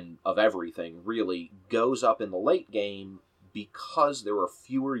 and of everything, really, goes up in the late game because there are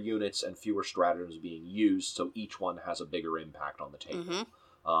fewer units and fewer stratagems being used, so each one has a bigger impact on the table.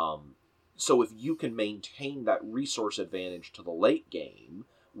 Mm-hmm. So if you can maintain that resource advantage to the late game,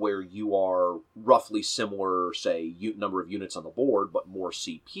 where you are roughly similar, say, number of units on the board, but more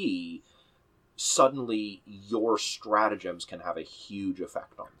CP, suddenly your stratagems can have a huge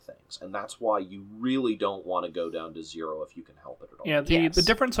effect on things. And that's why you really don't want to go down to 0 if you can help it at all. Yeah, the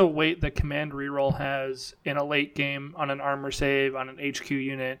difference of weight that Command Reroll has in a late game on an armor save, on an HQ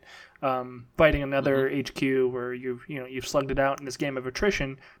unit, fighting another HQ where you've slugged it out in this game of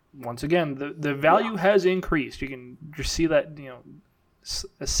attrition. Once again, the value has increased. You can just see that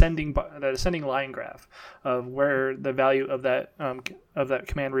ascending line graph of where the value of that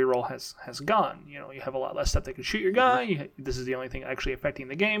command reroll has gone. You have a lot less stuff that can shoot your guy. This is the only thing actually affecting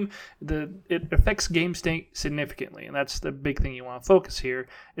the game. It affects game state significantly, and that's the big thing you want to focus here,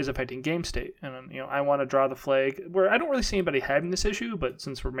 is affecting game state. And I want to draw the flag where I don't really see anybody having this issue, but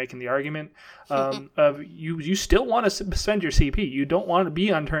since we're making the argument of you still want to spend your CP. You don't want to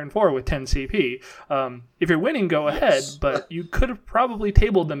be on turn 4 with 10 CP. If you're winning, go ahead, but you could have probably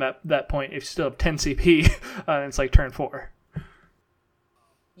tabled them at that point if you still have 10 CP, and it's like turn 4.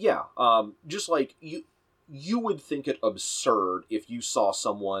 Yeah, just like you would think it absurd if you saw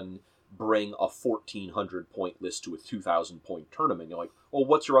someone bring a 1,400 point list to a 2,000 point tournament. You're like, well,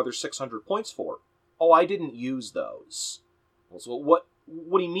 what's your other 600 points for? Oh, I didn't use those. Well, so what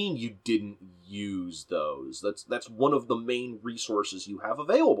do you mean you didn't use those? That's one of the main resources you have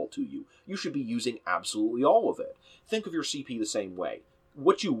available to you. You should be using absolutely all of it. Think of your CP the same way.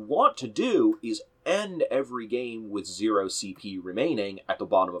 What you want to do is end every game with 0 CP remaining at the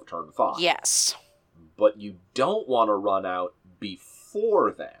bottom of turn 5. Yes. But you don't want to run out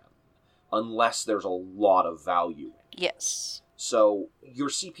before then, unless there's a lot of value. Yes. So your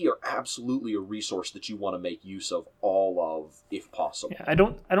CP are absolutely a resource that you want to make use of all of, if possible. Yeah, I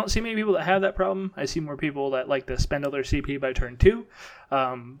don't see many people that have that problem. I see more people that like to spend all their CP by turn 2,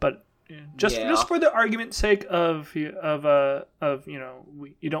 but just for the argument's sake of you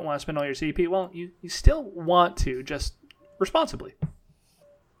don't want to spend all your CP. Well, you still want to, just responsibly.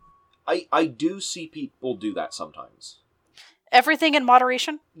 I do see people do that sometimes. Everything in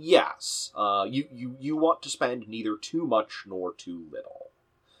moderation? Yes. You want to spend neither too much nor too little.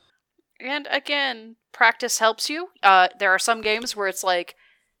 And again, practice helps you. There are some games where it's like,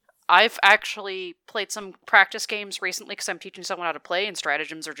 I've actually played some practice games recently because I'm teaching someone how to play, and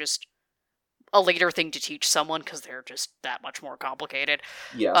stratagems are just a later thing to teach someone because they're just that much more complicated.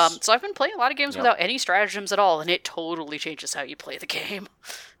 Yes. So I've been playing a lot of games without any stratagems at all, and it totally changes how you play the game.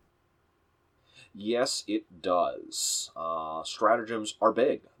 Yes, it does. Stratagems are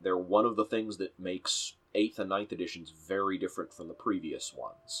big. They're one of the things that makes 8th and 9th editions very different from the previous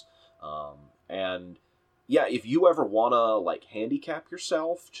ones. And yeah, if you ever want to handicap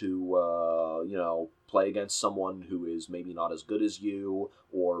yourself to play against someone who is maybe not as good as you,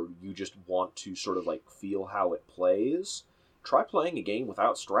 or you just want to sort of feel how it plays, try playing a game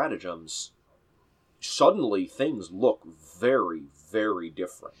without stratagems. Suddenly, things look very, very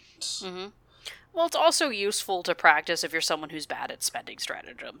different. Mm-hmm. Well, it's also useful to practice if you're someone who's bad at spending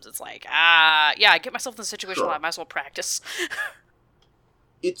stratagems. It's like, I get myself in a situation where I might as well practice.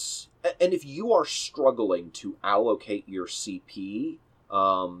 And if you are struggling to allocate your CP,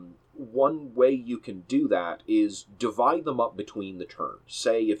 one way you can do that is divide them up between the turns.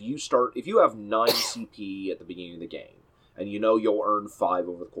 Say, if you have 9 CP at the beginning of the game, and you know you'll earn 5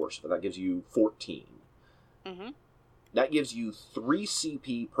 over the course of it, that gives you 14. Mm-hmm. That gives you 3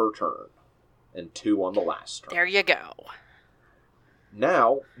 CP per turn, and 2 on the last turn. There you go.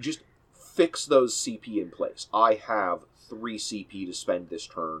 Now, just fix those CP in place. I have 3 CP to spend this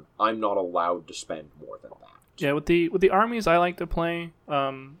turn. I'm not allowed to spend more than that. Yeah, with the armies I like to play,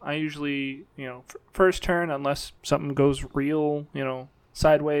 I usually, first turn, unless something goes real,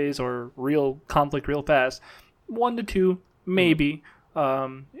 sideways or real conflict real fast, 1 to 2, maybe.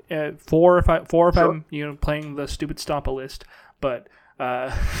 4 if I'm playing the stupid Stompa list, but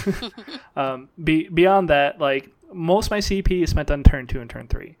beyond that, like, most of my CP is spent on turn 2 and turn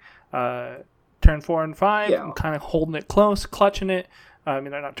 3. Turn 4 and 5, I'm kind of holding it close, clutching it.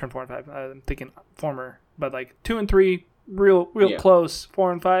 Not turn 4 and 5. I'm thinking former, but like 2 and 3, real close.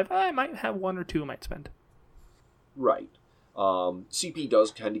 4 and 5, I might have 1 or 2 I might spend. Right. CP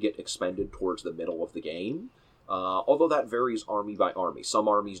does tend to get expended towards the middle of the game. Although that varies army by army. Some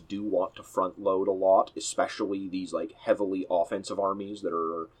armies do want to front load a lot, especially these like heavily offensive armies that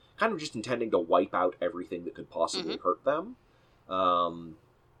are kind of just intending to wipe out everything that could possibly hurt them.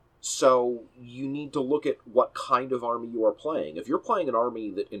 So you need to look at what kind of army you are playing. If you're playing an army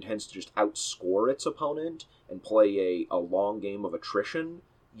that intends to just outscore its opponent and play a long game of attrition,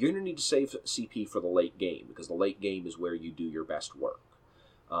 you're going to need to save CP for the late game, because the late game is where you do your best work.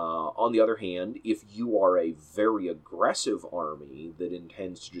 On the other hand, if you are a very aggressive army that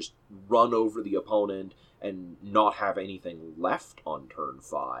intends to just run over the opponent and not have anything left on turn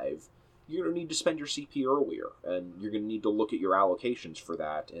 5, you're going to need to spend your CP earlier, and you're going to need to look at your allocations for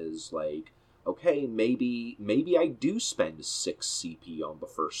that as, like, okay, maybe I do spend 6 CP on the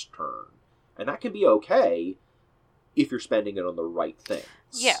first turn. And that can be okay if you're spending it on the right things.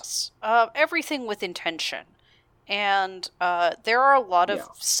 Yes. Everything with intention. And there are a lot of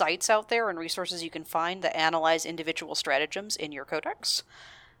sites out there and resources you can find that analyze individual stratagems in your codex.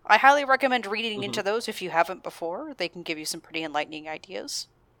 I highly recommend reading into those if you haven't before. They can give you some pretty enlightening ideas.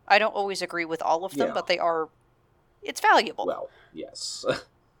 I don't always agree with all of them, but it's valuable. Well, yes.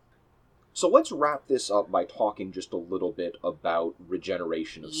 So let's wrap this up by talking just a little bit about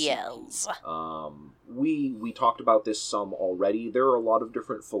regeneration of CP. Yes. We talked about this some already. There are a lot of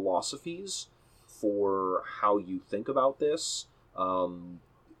different philosophies for how you think about this. From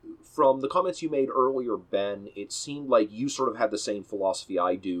the comments you made earlier, Ben, it seemed like you sort of had the same philosophy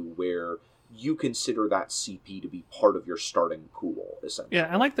I do, where you consider that CP to be part of your starting pool, essentially. Yeah,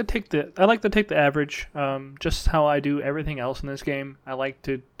 I like to take the average, just how I do everything else in this game. I like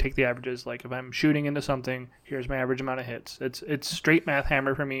to take the averages. Like, if I'm shooting into something, here's my average amount of hits. It's straight math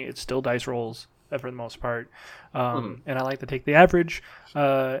hammer for me. It's still dice rolls for the most part. And I like to take the average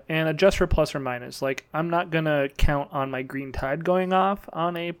and adjust for plus or minus. Like, I'm not going to count on my green tide going off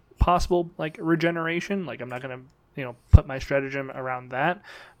on a possible, like, regeneration. Like, I'm not going to put my stratagem around that,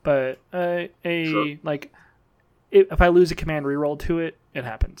 but like, if I lose a command reroll to it, it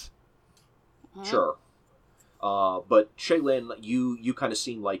happens. Sure. But Shaylin, you kind of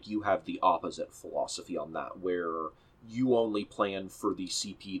seem like you have the opposite philosophy on that, where you only plan for the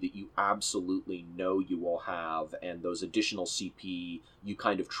CP that you absolutely know you will have, and those additional CP you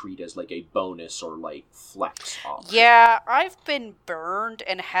kind of treat as like a bonus or like flex option. Yeah, I've been burned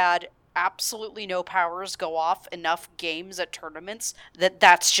and had absolutely no powers go off enough games at tournaments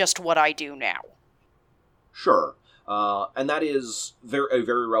that's just what I do now. Sure. And that is a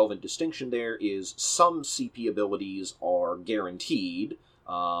very relevant distinction there, is some CP abilities are guaranteed.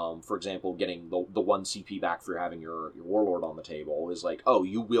 For example, getting the 1 CP back for having your Warlord on the table is like, oh,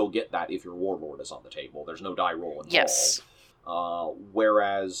 you will get that if your Warlord is on the table. There's no die roll involved. Yes.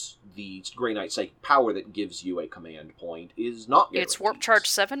 Whereas the Grey Knight Psychic Power that gives you a command point is not guaranteed. It's Warp Charge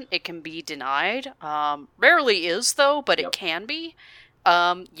 7. It can be denied. Rarely is, though, but it can be.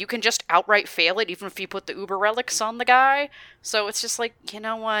 You can just outright fail it, even if you put the Uber Relics on the guy. So it's just like, you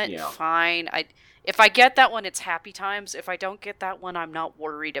know what? Yeah. Fine. If I get that one, it's happy times. If I don't get that one, I'm not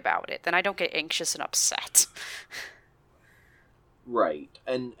worried about it. Then I don't get anxious and upset. Right.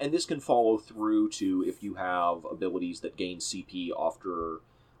 And this can follow through to if you have abilities that gain CP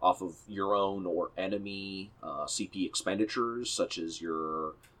off of your own or enemy CP expenditures, such as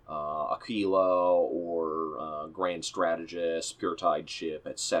your Aquila or Grand Strategist, Pure Tide Ship,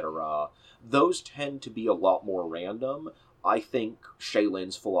 etc. Those tend to be a lot more random. I think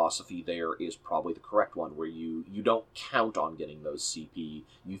Shaylin's philosophy there is probably the correct one, where you don't count on getting those CP.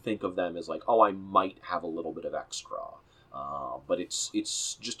 You think of them as like, oh, I might have a little bit of extra. But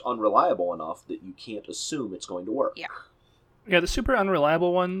it's just unreliable enough that you can't assume it's going to work. Yeah, the super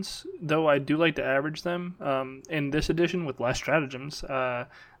unreliable ones, though I do like to average them, in this edition with less stratagems,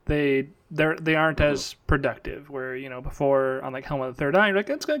 they aren't as productive, where, before on like Helm of the Third Eye, you're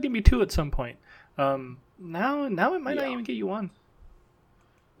like, it's going to give me 2 at some point. Now it might not even get you 1.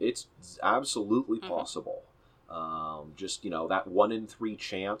 It's absolutely possible. Just, that 1 in 3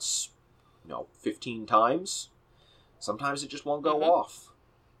 chance, 15 times, sometimes it just won't go off.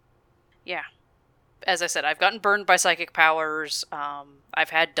 Yeah. As I said, I've gotten burned by psychic powers.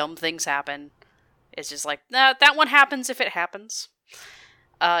 I've had dumb things happen. It's just like, nah, that one happens if it happens.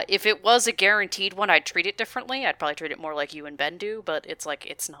 If it was a guaranteed one, I'd treat it differently. I'd probably treat it more like you and Ben do, but it's like,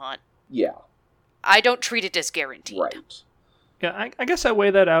 it's not. Yeah. I don't treat it as guaranteed. Right. Yeah, I guess I weigh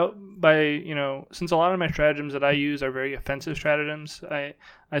that out by, since a lot of my stratagems that I use are very offensive stratagems, I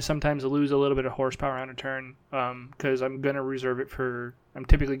sometimes lose a little bit of horsepower on a turn, because I'm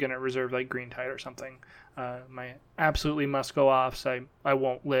typically going to reserve like Green Tide or something. My absolutely must go offs, I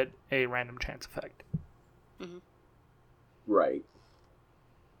won't let a random chance effect. Mm-hmm. Right.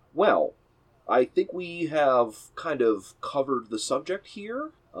 Well, I think we have kind of covered the subject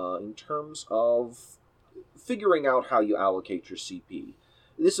here, in terms of figuring out how you allocate your CP.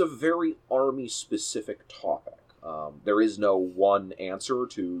 This is a very Army-specific topic. There is no one answer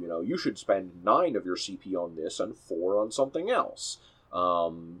to, you should spend 9 of your CP on this and 4 on something else.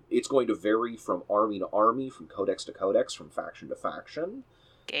 It's going to vary from army to army, from codex to codex, from faction to faction.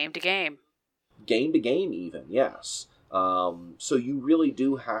 Game to game. Game to game, even, yes. So you really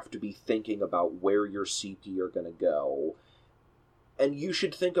do have to be thinking about where your CP are going to go. And you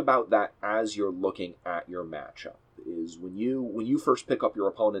should think about that as you're looking at your matchup. Is when you first pick up your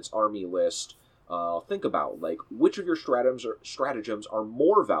opponent's army list, think about like which of your stratagems are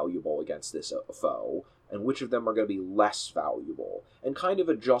more valuable against this foe, and which of them are going to be less valuable, and kind of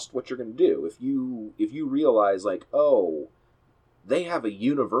adjust what you're going to do. If you realize like, oh, they have a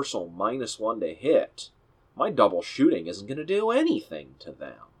universal -1 to hit, my double shooting isn't going to do anything to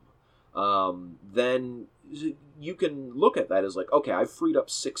them. Then you can look at that as like, okay, I've freed up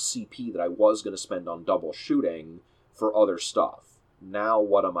 6 CP that I was going to spend on double shooting for other stuff. Now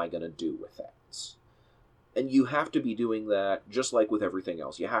what am I going to do with it? And you have to be doing that just like with everything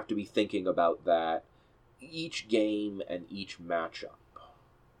else. You have to be thinking about that each game and each matchup.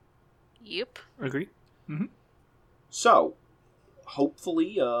 Yep. Agree. Mm-hmm. So,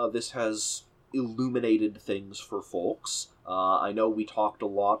 hopefully this has illuminated things for folks. I know we talked a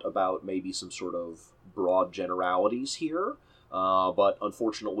lot about maybe some sort of broad generalities here, but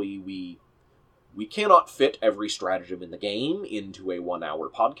unfortunately we cannot fit every stratagem in the game into a 1-hour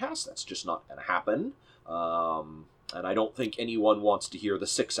podcast. That's just not going to happen. And I don't think anyone wants to hear the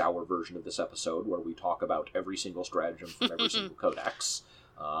 6-hour version of this episode where we talk about every single stratagem from every single codex,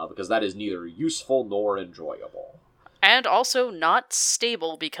 because that is neither useful nor enjoyable. And also not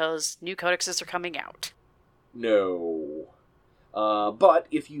stable because new codexes are coming out. No. But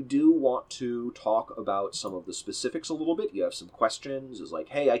if you do want to talk about some of the specifics a little bit, you have some questions, is like,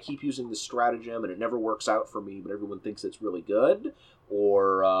 hey, I keep using this stratagem and it never works out for me, but everyone thinks it's really good,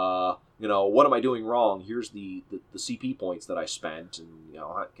 or, what am I doing wrong? Here's the CP points that I spent, and,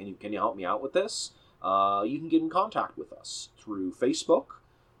 can you help me out with this? You can get in contact with us through Facebook,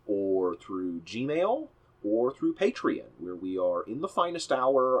 or through Gmail, or through Patreon, where we are in the finest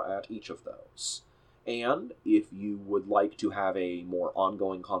hour at each of those. And if you would like to have a more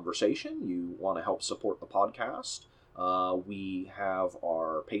ongoing conversation, you want to help support the podcast, we have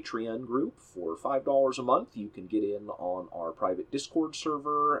our Patreon group for $5 a month. You can get in on our private Discord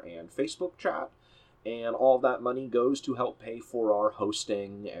server and Facebook chat, and all of that money goes to help pay for our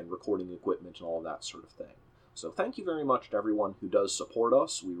hosting and recording equipment and all of that sort of thing. So thank you very much to everyone who does support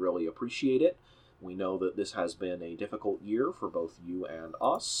us. We really appreciate it. We know that this has been a difficult year for both you and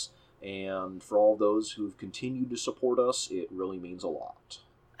us. And for all those who've continued to support us, it really means a lot.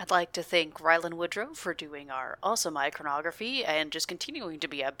 I'd like to thank Rylan Woodrow for doing our awesome iconography and just continuing to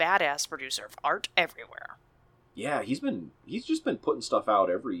be a badass producer of art everywhere. Yeah, he's just been putting stuff out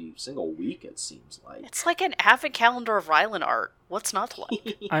every single week, it seems like. It's like an advent calendar of Rylan art. What's not to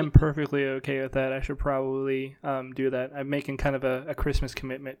like? I'm perfectly okay with that. I should probably do that. I'm making kind of a Christmas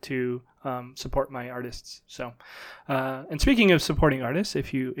commitment to support my artists. So, and speaking of supporting artists,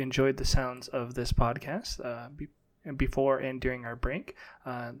 if you enjoyed the sounds of this podcast, before and during our break.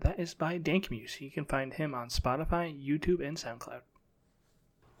 That is by Dankmuse. You can find him on Spotify, YouTube, and SoundCloud.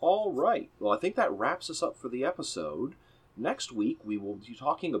 All right. Well, I think that wraps us up for the episode. Next week, we will be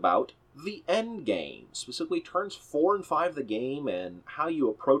talking about the end game, specifically turns 4 and 5 of the game, and how you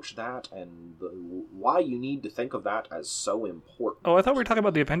approach that, and why you need to think of that as so important. Oh, I thought we were talking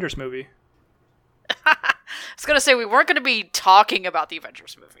about the Avengers movie. I was going to say, we weren't going to be talking about the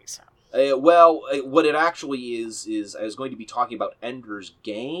Avengers movies. What it actually is I was going to be talking about Ender's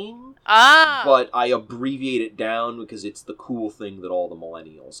Game, but I abbreviate it down because it's the cool thing that all the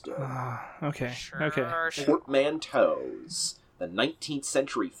millennials do. Okay. Portmanteaus, the 19th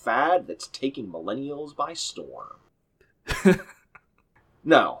century fad that's taking millennials by storm.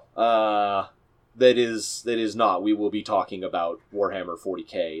 No, that is not. We will be talking about Warhammer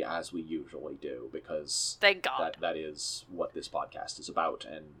 40k as we usually do, because thank God that is what this podcast is about,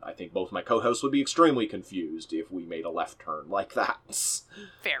 and I think both my co-hosts would be extremely confused if we made a left turn like that.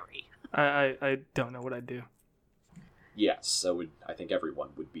 Very. I don't know what I'd do. Yes, I think everyone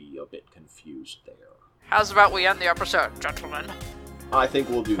would be a bit confused there. How's about we end the episode, gentlemen? I think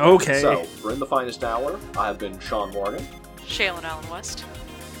we'll do that. Okay. So, for In the Finest Hour, I have been Sean Morgan. Shaylin Allen West.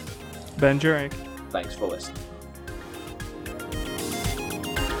 Ben Jurek. Thanks for listening.